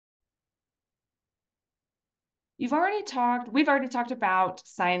we've already talked about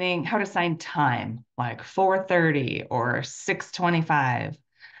signing, how to sign time, like 4:30 or 6:25.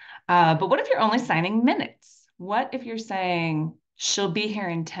 But what if you're only signing minutes? What if you're saying she'll be here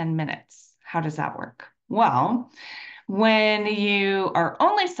in 10 minutes? How does that work? Well, when you are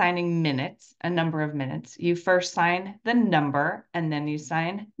only signing minutes, a number of minutes, you first sign the number and then you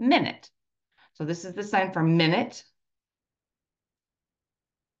sign minute. So this is the sign for minute.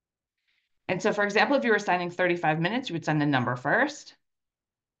 And so, for example, if you were signing 35 minutes, you would sign the number first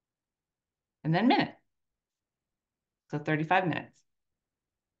and then minute. So 35 minutes.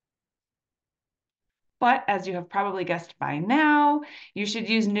 But as you have probably guessed by now, you should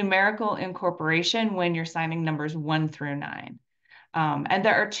use numerical incorporation when you're signing numbers 1 through 9. And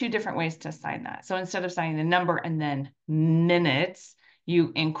there are two different ways to sign that. So instead of signing the number and then minutes,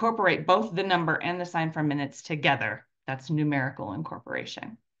 you incorporate both the number and the sign for minutes together. That's numerical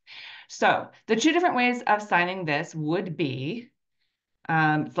incorporation. So the two different ways of signing this would be,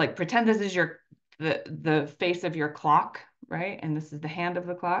 like pretend this is the face of your clock, right? And this is the hand of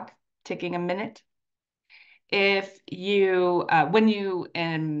the clock ticking a minute. If you, when you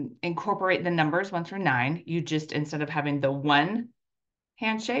incorporate the numbers 1 through 9, you just, instead of having the 1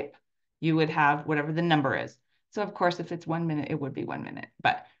 hand shape, you would have whatever the number is. So of course, if it's 1 minute, it would be 1 minute,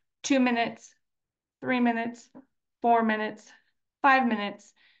 but 2 minutes, 3 minutes, 4 minutes, 5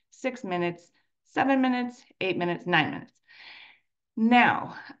 minutes, 6 minutes, 7 minutes, 8 minutes, 9 minutes.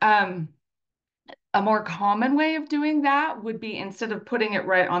 Now, a more common way of doing that would be, instead of putting it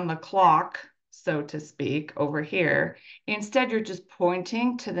right on the clock, so to speak, over here, instead you're just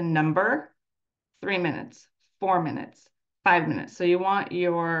pointing to the number 3 minutes, 4 minutes, 5 minutes. So you want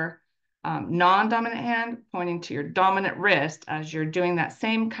your non-dominant hand pointing to your dominant wrist as you're doing that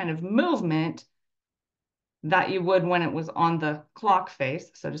same kind of movement that you would when it was on the clock face,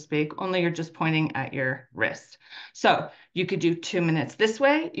 so to speak, only you're just pointing at your wrist. So you could do 2 minutes this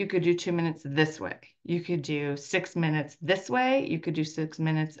way, you could do 2 minutes this way, you could do 6 minutes this way, you could do 6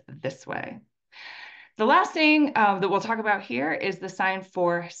 minutes this way. The last thing that we'll talk about here is the sign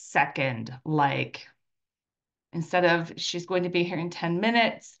for second. Like, instead of she's going to be here in 10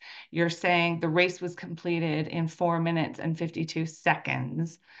 minutes, you're saying the race was completed in 4 minutes and 52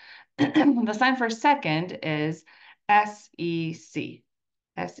 seconds. The sign for second is SEC.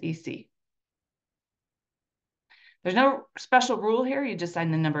 SEC. There's no special rule here. You just sign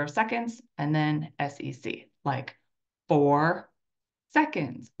the number of seconds and then SEC, like 4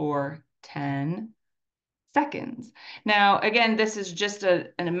 seconds or 10 seconds. Now, again, this is just an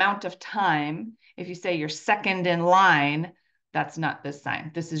amount of time. If you say you're second in line, that's not this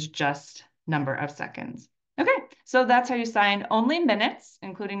sign. This is just number of seconds. Okay, so that's how you sign only minutes,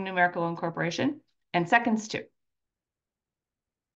 including numerical incorporation, and seconds too.